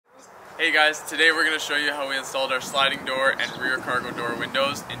Hey guys, today we're going to show you how we installed our sliding door and rear cargo door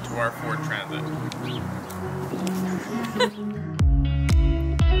windows into our Ford Transit.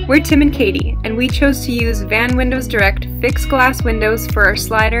 We're Tim and Katie, and we chose to use Van Windows Direct fixed glass windows for our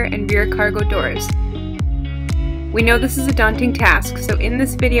slider and rear cargo doors. We know this is a daunting task, so in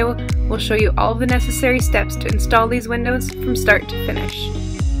this video we'll show you all the necessary steps to install these windows from start to finish.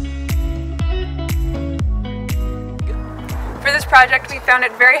 For this project, we found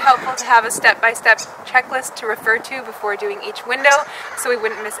it very helpful to have a step-by-step checklist to refer to before doing each window, so we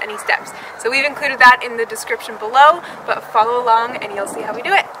wouldn't miss any steps. So we've included that in the description below, but follow along and you'll see how we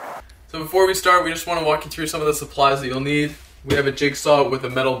do it. So before we start, we just want to walk you through some of the supplies that you'll need. We have a jigsaw with a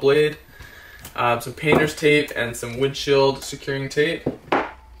metal blade, some painter's tape, and some windshield securing tape.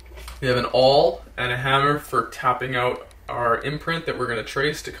 We have an awl and a hammer for tapping out our imprint that we're going to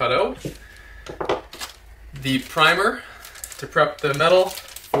trace to cut out. The primer to prep the metal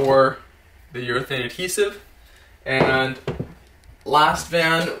for the urethane adhesive. And last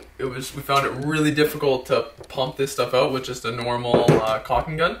van, we found it really difficult to pump this stuff out with just a normal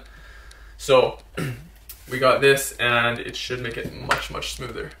caulking gun. So we got this, and it should make it much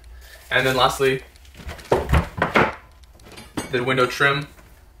smoother. And then lastly, the window trim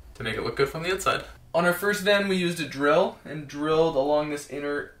to make it look good from the inside. On our first van, we used a drill and drilled along this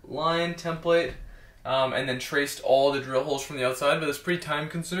inner line template. And then traced all the drill holes from the outside, but it's pretty time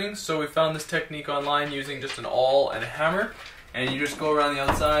consuming, so we found this technique online using just an awl and a hammer, and you just go around the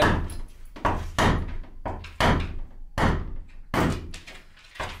outside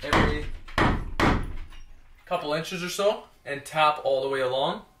every couple inches or so and tap all the way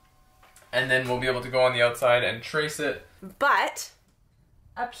along, and then we'll be able to go on the outside and trace it. But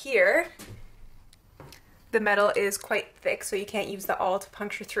up here, the metal is quite thick, so you can't use the awl to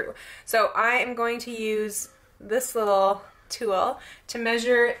puncture through. So I am going to use this little tool to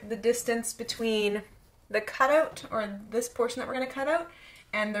measure the distance between the cutout, or this portion that we're going to cut out,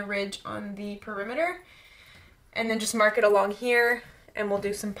 and the ridge on the perimeter, and then just mark it along here, and we'll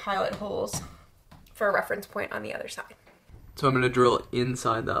do some pilot holes for a reference point on the other side. So I'm going to drill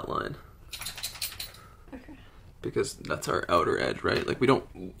inside that line. Okay. Because that's our outer edge, right? Like, we don't,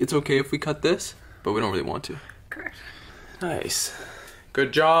 it's okay if we cut this, but we don't really want to. Correct. Nice.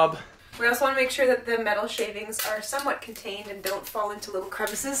 Good job. We also want to make sure that the metal shavings are somewhat contained and don't fall into little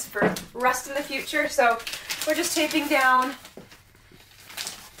crevices for rust in the future, so we're just taping down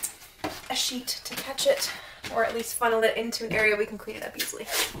a sheet to catch it, or at least funnel it into an area we can clean it up easily.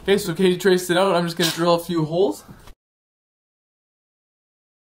 Okay, so Katie traced it out. I'm just going to drill a few holes.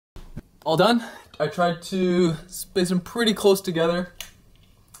 All done. I tried to space them pretty close together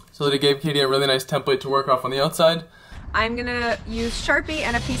so that it gave Katie a really nice template to work off on the outside. I'm gonna use Sharpie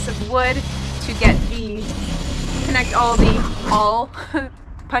and a piece of wood to connect all the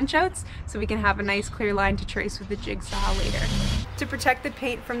punch outs so we can have a nice clear line to trace with the jigsaw later. To protect the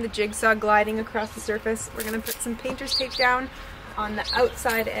paint from the jigsaw gliding across the surface, we're gonna put some painter's tape down on the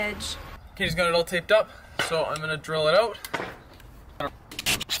outside edge. Katie's got it all taped up, so I'm gonna drill it out.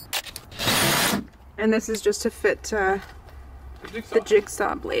 And this is just to fit the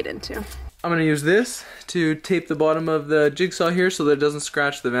jigsaw blade into. I'm going to use this to tape the bottom of the jigsaw here so that it doesn't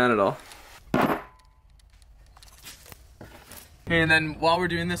scratch the van at all. Okay, and then while we're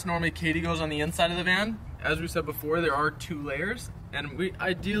doing this, normally Katie goes on the inside of the van. As we said before, there are 2 layers, and we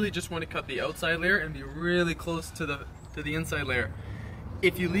ideally just want to cut the outside layer and be really close to the inside layer.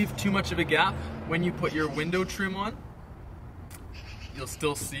 If you leave too much of a gap, when you put your window trim on, you'll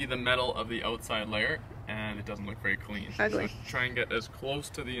still see the metal of the outside layer, and it doesn't look very clean. Ugly. So try and get as close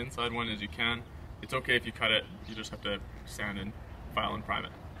to the inside one as you can. It's okay if you cut it, you just have to sand and file and prime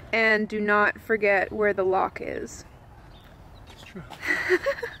it. And do not forget where the lock is. It's true.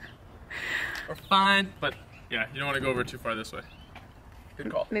 We're fine, but yeah, you don't want to go over too far this way.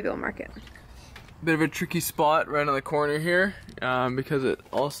 Good call. Maybe I'll mark it. Bit of a tricky spot right on the corner here, because it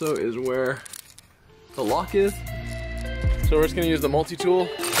also is where the lock is. So we're just going to use the multi-tool.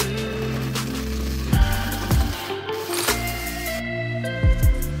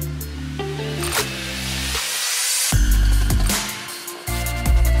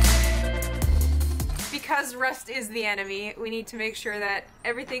 Because rust is the enemy, we need to make sure that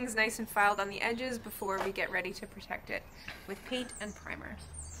everything's nice and filed on the edges before we get ready to protect it with paint and primer.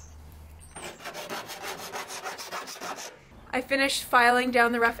 I finished filing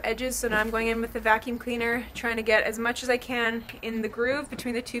down the rough edges, so now I'm going in with the vacuum cleaner, trying to get as much as I can in the groove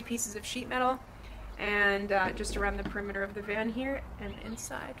between the 2 pieces of sheet metal, and just around the perimeter of the van here and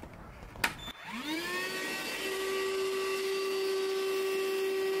inside.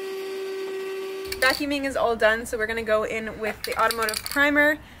 Vacuuming is all done, so we're going to go in with the Automotive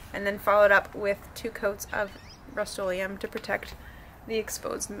primer and then followed up with 2 coats of Rustoleum to protect the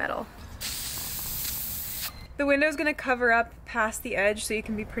exposed metal. The window is going to cover up past the edge, so you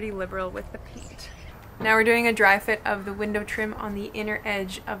can be pretty liberal with the paint. Now we're doing a dry fit of the window trim on the inner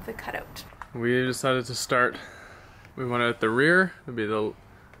edge of the cutout. We decided to start, we went at the rear, it'd be the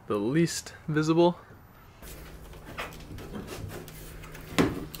least visible.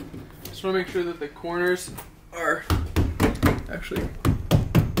 Just want to make sure that the corners are actually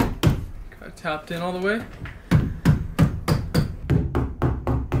kind of tapped in all the way.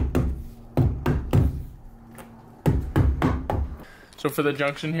 So for the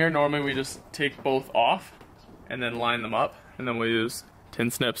junction here, normally we just take both off and then line them up, and then we'll use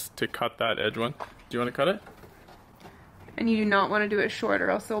tin snips to cut that edge one. Do you want to cut it? And you do not want to do it short, or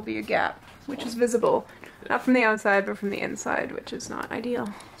else there'll be a gap, which is visible, not from the outside, but from the inside, which is not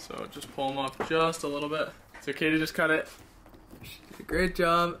ideal. So just pull them off just a little bit. So Katie just cut it. She did a great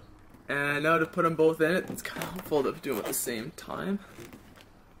job. And now to put them both in, it's kind of helpful to do them at the same time.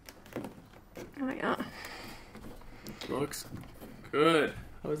 Oh yeah. Looks good.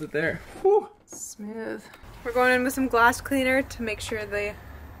 How is it there? Whew. Smooth. We're going in with some glass cleaner to make sure the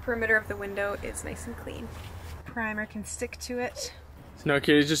perimeter of the window is nice and clean. Primer can stick to it. So now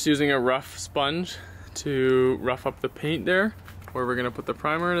Katie's just using a rough sponge to rough up the paint there, where we're gonna put the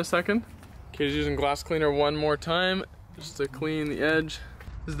primer in a second. Katie's using glass cleaner one more time, just to clean the edge.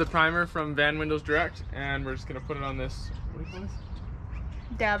 This is the primer from Van Windows Direct, and we're just gonna put it on this, what do you call this?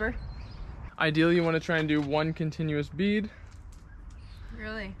 Dabber. Ideally you wanna try and do 1 continuous bead.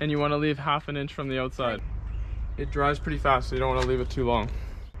 Really? And you wanna leave ½ an inch from the outside. It dries pretty fast, so you don't wanna leave it too long.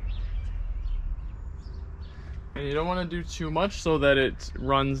 And you don't want to do too much so that it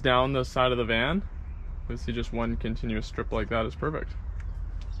runs down the side of the van. Obviously just 1 continuous strip like that is perfect.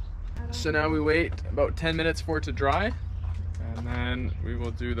 So now we wait about 10 minutes for it to dry, and then we will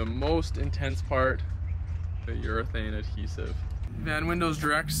do the most intense part, the urethane adhesive. Van Windows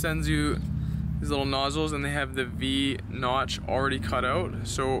Direct sends you these little nozzles, and they have the V notch already cut out.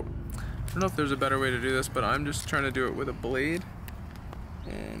 So I don't know if there's a better way to do this, but I'm just trying to do it with a blade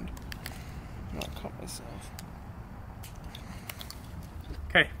and not cut myself.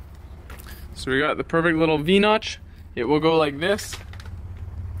 Okay, so we got the perfect little V-notch. It will go like this.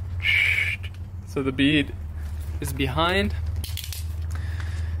 So the bead is behind.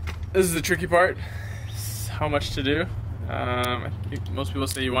 This is the tricky part, how much to do. I think most people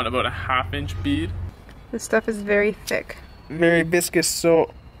say you want about a ½ inch bead. This stuff is very thick. Very viscous,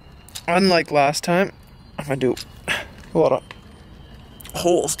 so unlike last time, I'm gonna do a lot of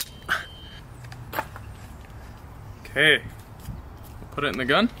holes. Okay. Put it in the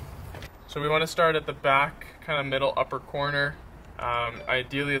gun. So we want to start at the back, kind of middle upper corner.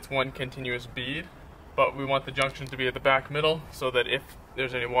 Ideally it's 1 continuous bead, but we want the junction to be at the back middle so that if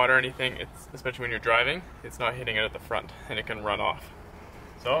there's any water or anything, especially when you're driving, it's not hitting it at the front and it can run off.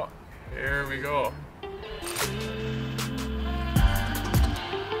 So here we go.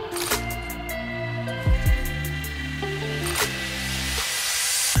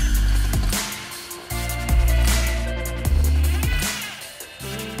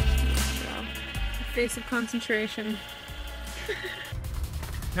 Face of concentration.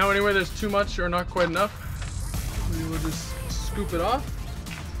 Now anywhere there's too much or not quite enough, we will just scoop it off.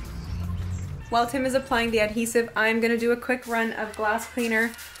 While Tim is applying the adhesive, I'm going to do a quick run of glass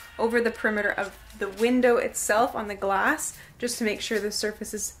cleaner over the perimeter of the window itself on the glass, just to make sure the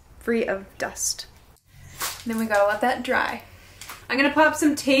surface is free of dust. And then we gotta let that dry. I'm going to pop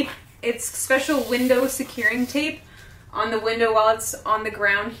some tape. It's special window securing tape on the window while it's on the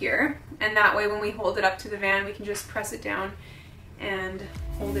ground here, and that way when we hold it up to the van we can just press it down and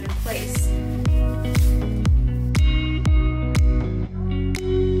hold it in place.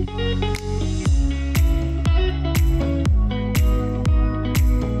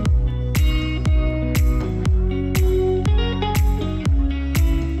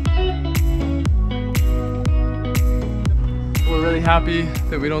 We're really happy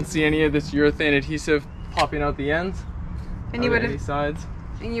that we don't see any of this urethane adhesive popping out the ends. And you would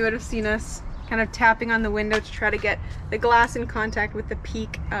have seen us kind of tapping on the window to try to get the glass in contact with the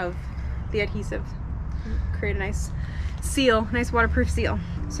peak of the adhesive. Create a nice seal, nice waterproof seal.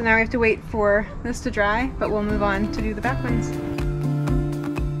 So now we have to wait for this to dry, but we'll move on to do the back ones.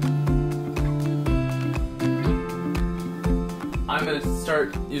 I'm going to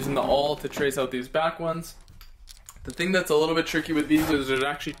start using the awl to trace out these back ones. The thing that's a little bit tricky with these is there's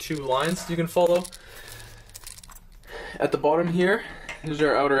actually 2 lines you can follow. At the bottom here is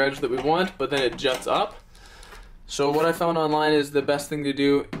our outer edge that we want, but then it juts up. So what I found online is the best thing to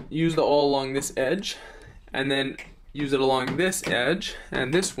do, use the awl along this edge, and then use it along this edge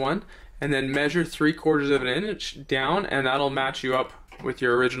and this one, and then measure 3/4 of an inch down, and that'll match you up with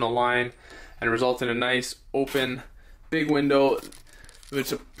your original line and result in a nice open big window,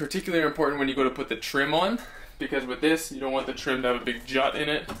 which is particularly important when you go to put the trim on, because with this you don't want the trim to have a big jut in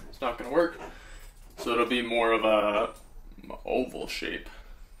it. It's not going to work, so it'll be more of a oval shape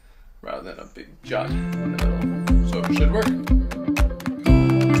rather than a big jut in the middle, so it should work.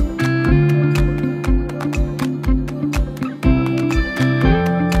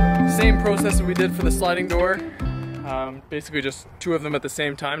 Same process that we did for the sliding door. Basically just 2 of them at the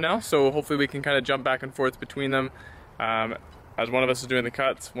same time now, so hopefully we can kind of jump back and forth between them as one of us is doing the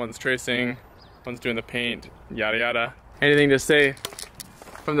cuts, one's tracing, one's doing the paint, yada yada. Anything to say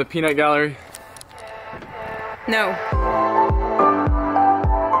from the peanut gallery? No.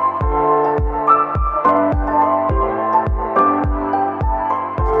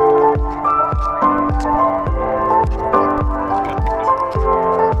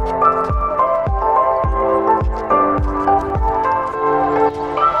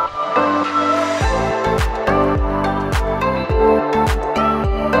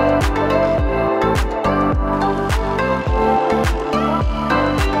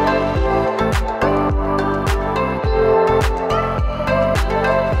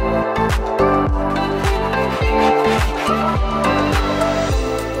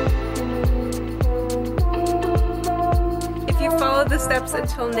 The steps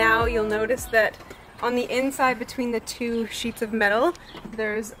until now, you'll notice that on the inside between the 2 sheets of metal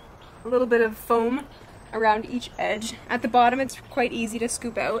there's a little bit of foam around each edge. At the bottom it's quite easy to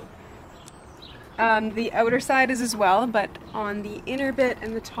scoop out. The outer side is as well, but on the inner bit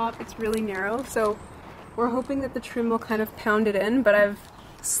and the top it's really narrow, so we're hoping that the trim will kind of pound it in, but I've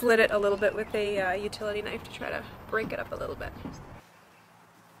slid it a little bit with a utility knife to try to break it up a little bit.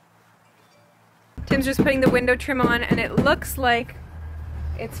 Tim's just putting the window trim on and it looks like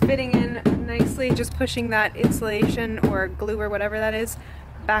it's fitting in nicely, just pushing that insulation or glue or whatever that is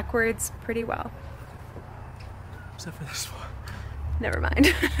backwards pretty well. Except for this one. Never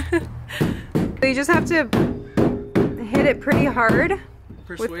mind. So you just have to hit it pretty hard.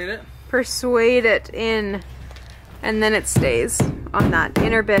 Persuade it in, and then it stays on that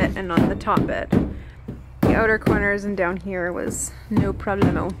inner bit and on the top bit. The outer corners and down here was no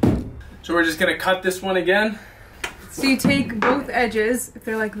problemo. So we're just gonna cut this one again. So you take both edges, if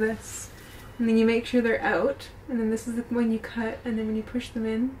they're like this, and then you make sure they're out, and then this is the one you cut, and then when you push them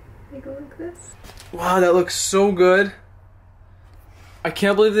in, they go like this. Wow, that looks so good. I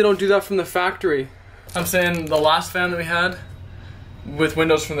can't believe they don't do that from the factory. I'm saying the last fan that we had with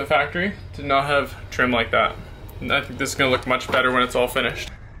windows from the factory did not have trim like that. And I think this is gonna look much better when it's all finished.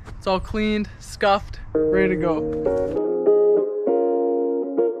 It's all cleaned, scuffed, ready to go.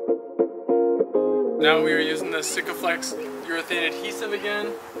 Now we are using the Sika Urethane adhesive again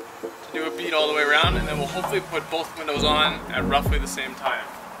to do a bead all the way around, and then we'll hopefully put both windows on at roughly the same time.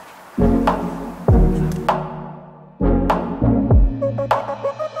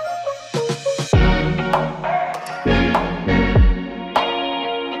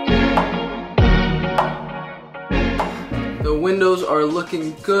 The windows are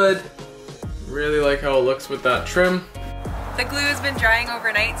looking good. Really like how it looks with that trim. The glue has been drying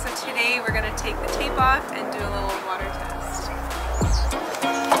overnight, so today we're going to take the tape off and do a little water test.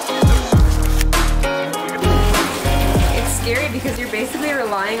 It's scary because you're basically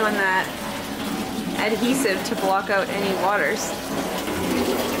relying on that adhesive to block out any waters.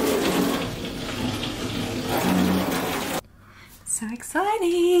 So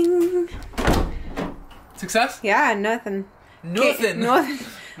exciting! Success? Yeah, nothing. Nothing. Nothing.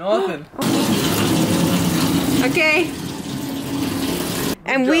 Nothing. Okay.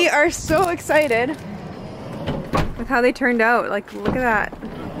 And we are so excited with how they turned out. Like, look at that.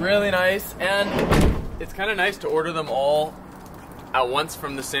 Really nice, and it's kind of nice to order them all at once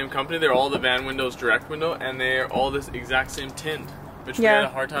from the same company. They're all the van windows direct window, and they're all this exact same tint, which we had a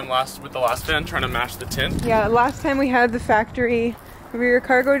hard time with the last van trying to match the tint. Yeah, last time we had the factory rear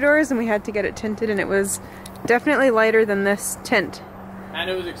cargo doors and we had to get it tinted, and it was definitely lighter than this tint. And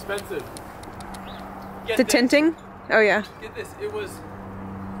it was expensive. The tinting? Oh yeah. Get this, it was...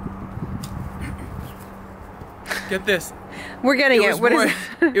 Get this. We're getting it. What is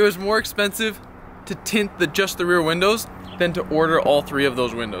it? It was more expensive to tint just the rear windows than to order all 3 of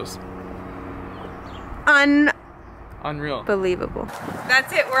those windows. Unreal. Believable.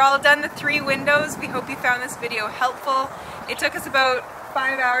 That's it. We're all done the 3 windows. We hope you found this video helpful. It took us about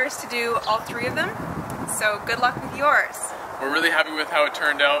 5 hours to do all 3 of them. So good luck with yours. We're really happy with how it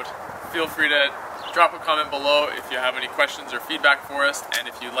turned out. Feel free to Drop a comment below if you have any questions or feedback for us, and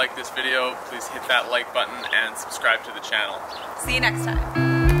if you like this video, please hit that like button and subscribe to the channel. See you next time.